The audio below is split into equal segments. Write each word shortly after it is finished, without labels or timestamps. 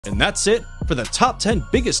And that's it for the top 10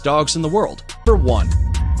 biggest dogs in the world. Number 1.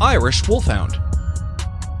 Irish Wolfhound.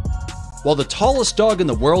 While the tallest dog in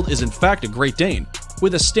the world is in fact a Great Dane,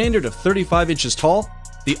 with a standard of 35 inches tall,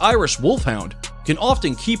 the Irish Wolfhound can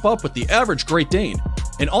often keep up with the average Great Dane,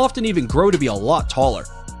 and often even grow to be a lot taller.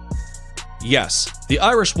 Yes, the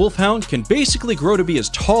Irish Wolfhound can basically grow to be as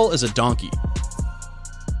tall as a donkey.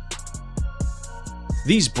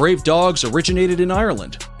 These brave dogs originated in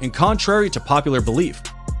Ireland, and contrary to popular belief,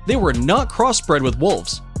 they were not crossbred with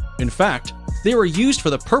wolves. In fact, they were used for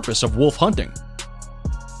the purpose of wolf hunting.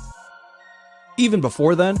 Even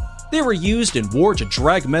before then, they were used in war to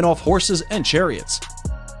drag men off horses and chariots.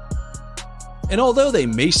 And although they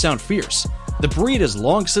may sound fierce, the breed has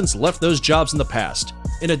long since left those jobs in the past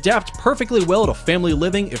and adapt perfectly well to family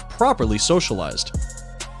living if properly socialized.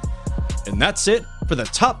 And that's it for the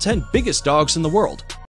top 10 biggest dogs in the world.